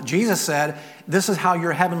Bible, Jesus said, this is how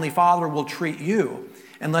your heavenly Father will treat you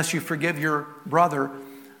unless you forgive your brother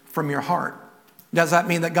from your heart. Does that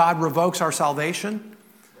mean that God revokes our salvation?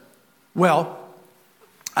 Well,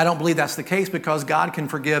 I don't believe that's the case, because God can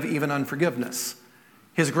forgive even unforgiveness.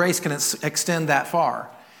 His grace can extend that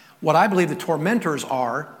far. What I believe the tormentors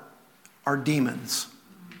are demons.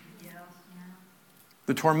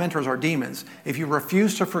 The tormentors are demons. If you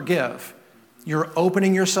refuse to forgive, you're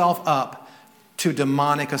opening yourself up to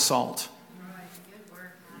demonic assault.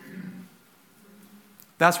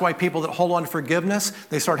 That's why people that hold on to forgiveness,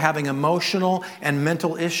 they start having emotional and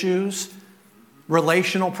mental issues,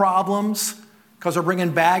 relational problems, because they're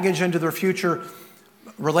bringing baggage into their future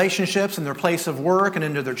relationships and their place of work and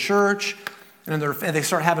into their church. And they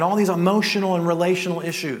start having all these emotional and relational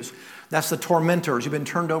issues. That's the tormentors. You've been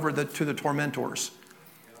turned over to the tormentors.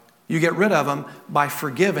 You get rid of them by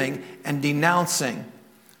forgiving and denouncing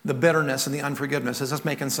the bitterness and the unforgiveness. Is this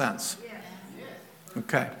making sense?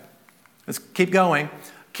 Okay. Let's keep going.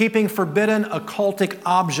 Keeping forbidden occultic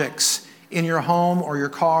objects in your home or your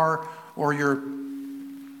car or your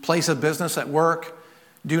place of business at work.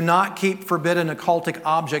 Do not keep forbidden occultic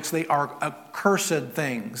objects. They are accursed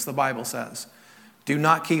things, the Bible says. Do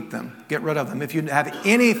not keep them. Get rid of them. If you have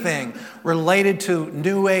anything related to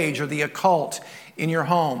New Age or the occult in your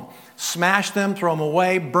home, smash them, throw them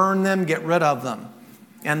away, burn them, get rid of them.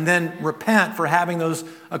 And then repent for having those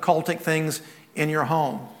occultic things in your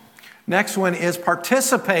home. Next one is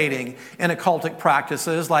participating in occultic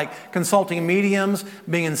practices like consulting mediums,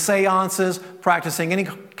 being in seances, practicing any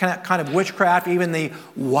kind of witchcraft, even the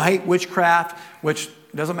white witchcraft, which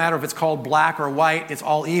doesn't matter if it's called black or white, it's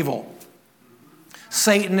all evil.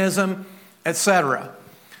 Satanism, etc.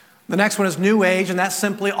 The next one is New Age, and that's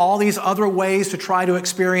simply all these other ways to try to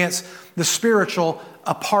experience the spiritual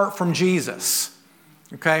apart from Jesus.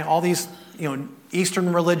 Okay, all these,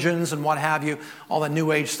 Eastern religions and what have you, all the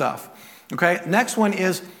New Age stuff. Okay, next one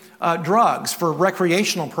is drugs for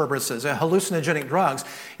recreational purposes, hallucinogenic drugs.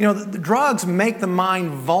 The drugs make the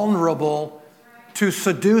mind vulnerable to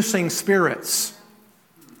seducing spirits.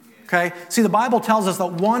 Okay, see, the Bible tells us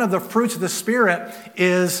that one of the fruits of the Spirit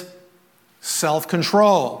is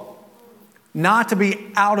self-control. Not to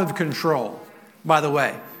be out of control, by the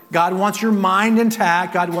way. God wants your mind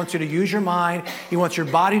intact. God wants you to use your mind. He wants your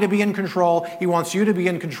body to be in control. He wants you to be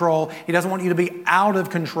in control. He doesn't want you to be out of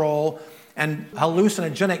control. And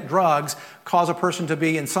hallucinogenic drugs cause a person to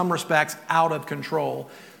be, in some respects, out of control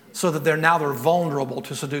so that they're vulnerable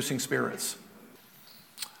to seducing spirits.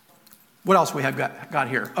 What else we have got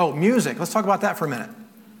here? Oh, music. Let's talk about that for a minute.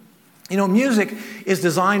 Music is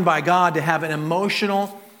designed by God to have an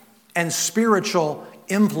emotional and spiritual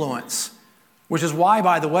influence, which is why,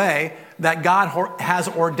 by the way, that God has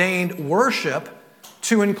ordained worship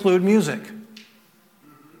to include music.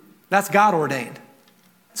 That's God ordained.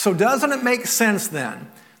 So doesn't it make sense then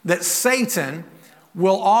that Satan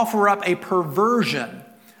will offer up a perversion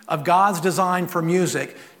of God's design for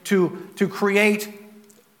music to create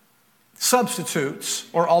substitutes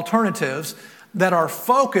or alternatives that are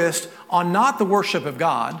focused on not the worship of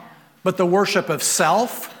God, but the worship of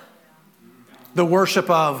self, the worship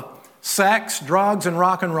of sex, drugs, and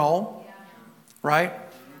rock and roll, right?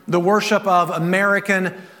 The worship of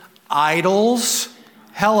American idols,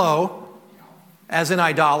 as in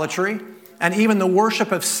idolatry, and even the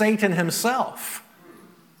worship of Satan himself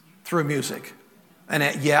through music. And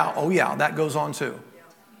that goes on too.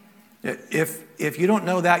 If you don't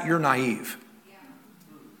know that, you're naive.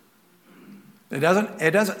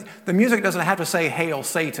 The music doesn't have to say "Hail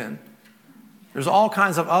Satan." There's all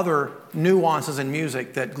kinds of other nuances in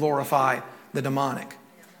music that glorify the demonic.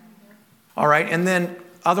 All right, and then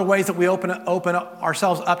other ways that we open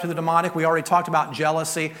ourselves up to the demonic. We already talked about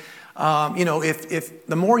jealousy. If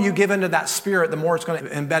the more you give into that spirit, the more it's going to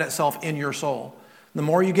embed itself in your soul. The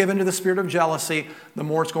more you give into the spirit of jealousy, the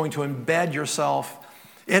more it's going to embed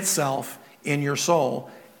itself in your soul.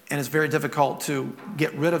 And it's very difficult to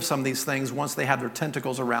get rid of some of these things once they have their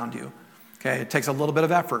tentacles around you. Okay, it takes a little bit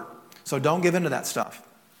of effort. So don't give into that stuff.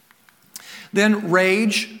 Then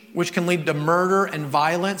rage, which can lead to murder and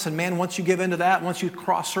violence. And man, once you give into that, once you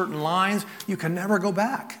cross certain lines, you can never go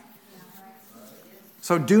back.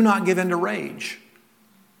 So do not give into rage.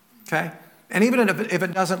 Okay? And even if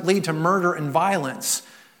it doesn't lead to murder and violence,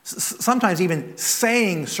 sometimes even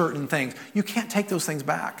saying certain things, you can't take those things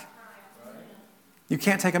back. You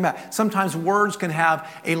can't take them back. Sometimes words can have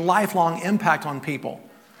a lifelong impact on people.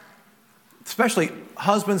 Especially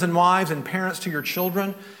husbands and wives and parents to your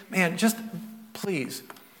children. Man, just please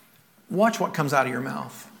watch what comes out of your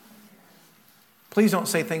mouth. Please don't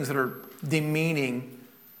say things that are demeaning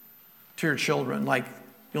to your children, like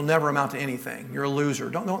you'll never amount to anything. You're a loser.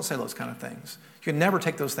 Don't say those kind of things. You can never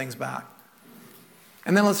take those things back.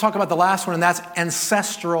 And then let's talk about the last one, and that's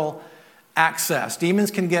ancestral access. Demons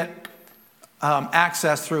can get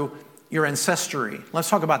access through your ancestry. Let's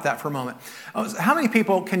talk about that for a moment. How many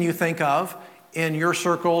people can you think of in your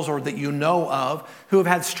circles or that you know of who have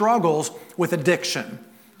had struggles with addiction,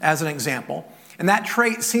 as an example? And that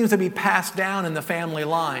trait seems to be passed down in the family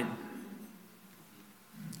line.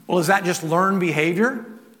 Well, is that just learned behavior?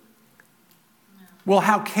 Well,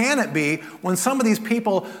 how can it be when some of these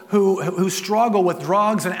people who struggle with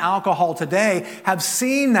drugs and alcohol today have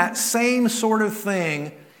seen that same sort of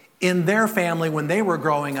thing in their family when they were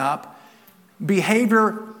growing up?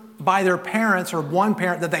 Behavior by their parents or one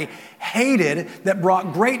parent that they hated that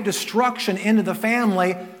brought great destruction into the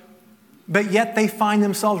family, but yet they find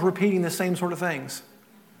themselves repeating the same sort of things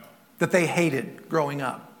that they hated growing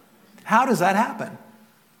up. How does that happen?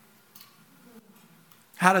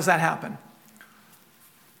 How does that happen?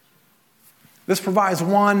 This provides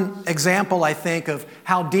one example, I think, of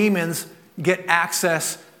how demons get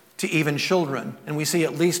access to even children. And we see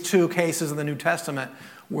at least 2 cases in the New Testament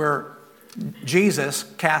where Jesus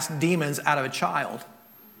cast demons out of a child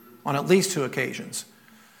on at least 2 occasions.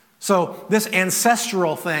 So this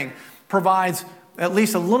ancestral thing provides at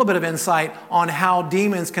least a little bit of insight on how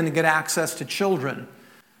demons can get access to children.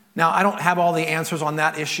 Now, I don't have all the answers on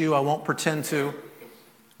that issue. I won't pretend to.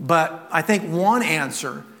 But I think one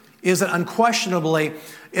answer is that unquestionably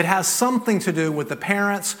it has something to do with the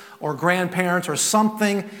parents or grandparents or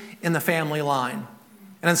something in the family line.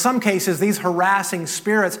 And in some cases, these harassing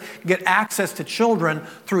spirits get access to children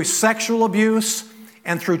through sexual abuse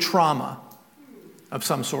and through trauma of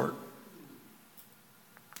some sort.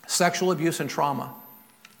 Sexual abuse and trauma.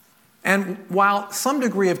 And while some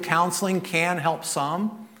degree of counseling can help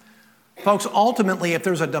some, folks, ultimately, if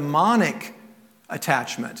there's a demonic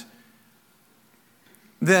attachment,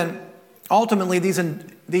 then ultimately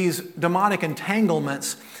these demonic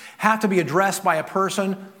entanglements have to be addressed by a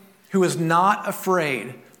person who is not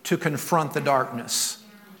afraid to confront the darkness.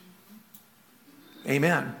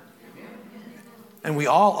 Amen. And we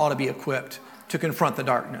all ought to be equipped to confront the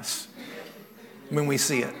darkness when we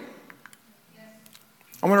see it.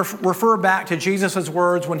 I want to refer back to Jesus'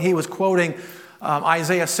 words when he was quoting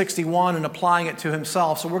Isaiah 61 and applying it to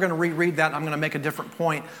himself. So we're going to reread that. I'm going to make a different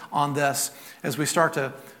point on this as we start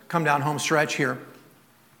to come down home stretch here.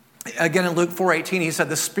 Again, in Luke 4:18, he said,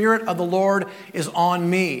 "The Spirit of the Lord is on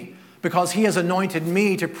me, because he has anointed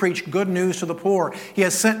me to preach good news to the poor. He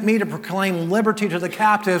has sent me to proclaim liberty to the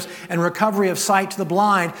captives and recovery of sight to the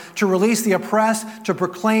blind, to release the oppressed, to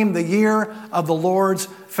proclaim the year of the Lord's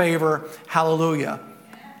favor." Hallelujah.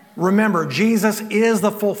 Remember, Jesus is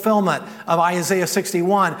the fulfillment of Isaiah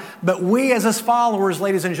 61, but we as his followers,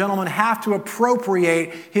 ladies and gentlemen, have to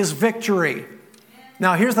appropriate his victory.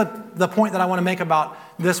 Now, here's the point that I want to make about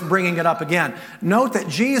this, bringing it up again. Note that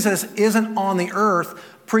Jesus isn't on the earth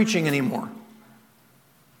preaching anymore.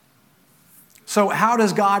 So how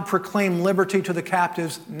does God proclaim liberty to the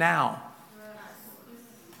captives now?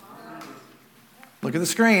 Look at the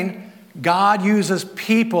screen. God uses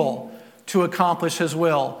people to accomplish his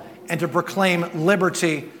will and to proclaim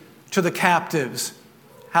liberty to the captives.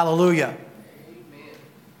 Hallelujah.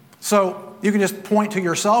 So you can just point to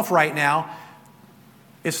yourself right now.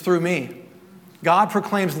 It's through me. God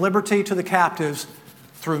proclaims liberty to the captives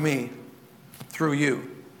through me, through you.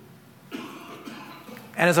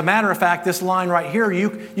 And as a matter of fact, this line right here,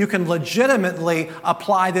 you can legitimately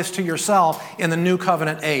apply this to yourself in the new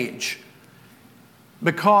covenant age.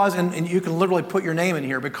 Because, and you can literally put your name in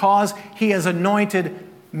here, because he has anointed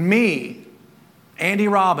me, Andy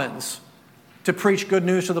Robbins, to preach good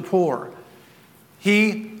news to the poor.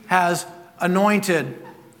 He has anointed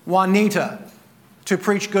Juanita to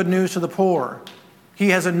preach good news to the poor. He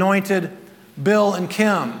has anointed Bill and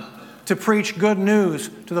Kim to preach good news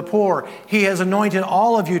to the poor. He has anointed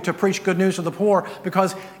all of you to preach good news to the poor,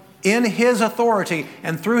 because in his authority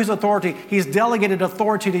and through his authority, he's delegated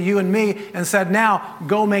authority to you and me and said, now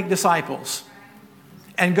go make disciples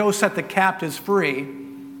and go set the captives free.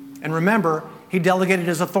 And remember, he delegated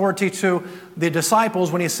his authority to the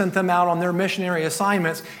disciples when he sent them out on their missionary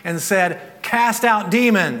assignments and said, cast out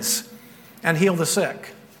demons and heal the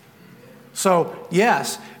sick. So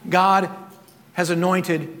yes, God has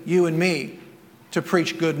anointed you and me to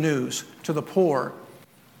preach good news to the poor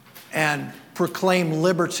and proclaim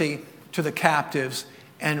liberty to the captives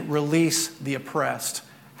and release the oppressed.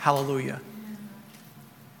 Hallelujah.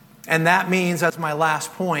 And that means, as my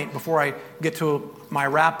last point before I get to my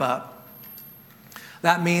wrap up,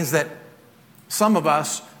 that means that some of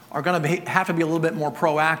us are going to have to be a little bit more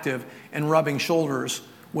proactive in rubbing shoulders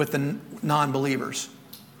with the non-believers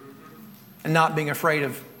and not being afraid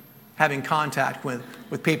of having contact with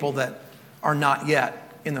people that are not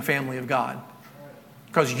yet in the family of God.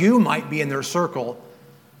 Because you might be in their circle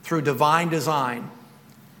through divine design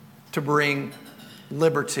to bring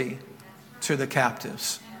liberty to the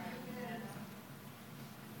captives.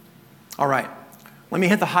 All right. Let me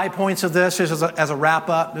hit the high points of this just as a wrap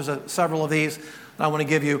up. There's several of these that I want to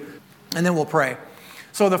give you, and then we'll pray.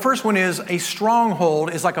 So the first one is a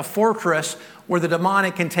stronghold is like a fortress where the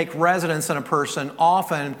demonic can take residence in a person,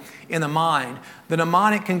 often in the mind. The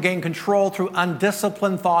demonic can gain control through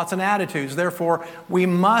undisciplined thoughts and attitudes. Therefore, we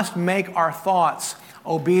must make our thoughts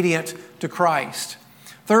obedient to Christ.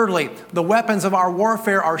 Thirdly, the weapons of our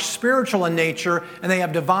warfare are spiritual in nature, and they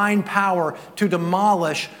have divine power to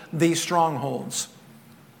demolish these strongholds.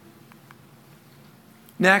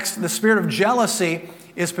 Next, the spirit of jealousy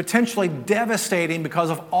is potentially devastating because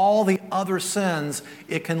of all the other sins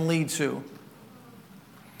it can lead to.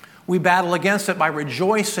 We battle against it by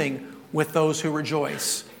rejoicing with those who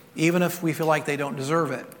rejoice. even if we feel like they don't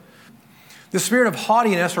deserve it. The spirit of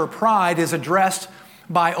haughtiness or pride is addressed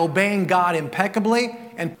by obeying God impeccably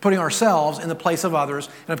and putting ourselves in the place of others,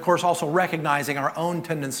 and of course also recognizing our own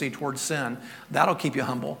tendency towards sin. That'll keep you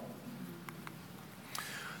humble.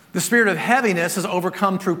 The spirit of heaviness is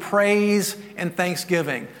overcome through praise and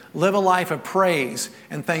thanksgiving. Live a life of praise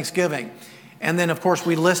and thanksgiving. And then, of course,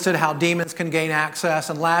 we listed how demons can gain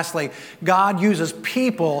access. And lastly, God uses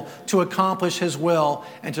people to accomplish His will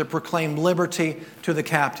and to proclaim liberty to the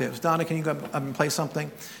captives. Donna, can you go up and play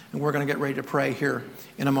something? And we're going to get ready to pray here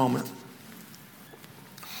in a moment.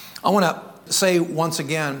 I want to say once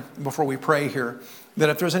again, before we pray here, that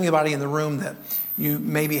if there's anybody in the room that you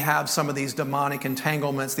maybe have some of these demonic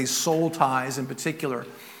entanglements, these soul ties in particular,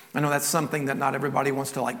 I know that's something that not everybody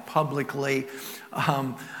wants to publicly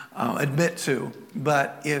admit to.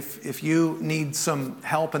 But if you need some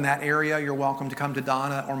help in that area, you're welcome to come to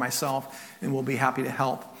Donna or myself, and we'll be happy to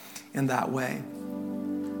help in that way.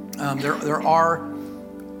 There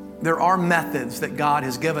are methods that God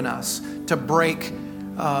has given us to break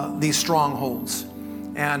these strongholds.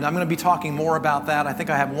 And I'm going to be talking more about that. I think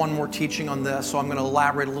I have one more teaching on this, so I'm going to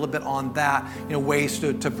elaborate a little bit on that, ways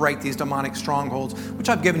to break these demonic strongholds, which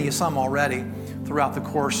I've given you some already throughout the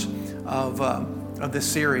course of this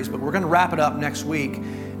series. But we're going to wrap it up next week,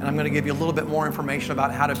 and I'm going to give you a little bit more information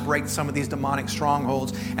about how to break some of these demonic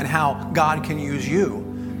strongholds and how God can use you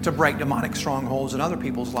to break demonic strongholds in other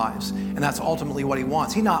people's lives. And that's ultimately what He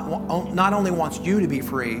wants. He not only wants you to be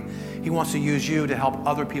free, He wants to use you to help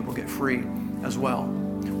other people get free as well.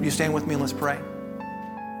 Will you stand with me and let's pray?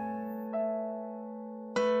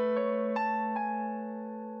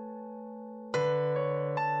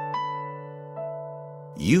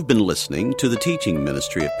 You've been listening to the teaching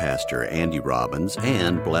ministry of Pastor Andy Robbins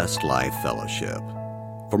and Blessed Life Fellowship.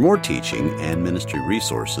 For more teaching and ministry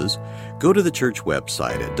resources, go to the church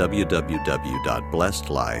website at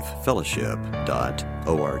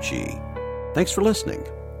www.blessedlifefellowship.org. Thanks for listening,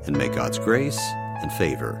 and may God's grace and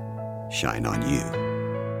favor shine on you.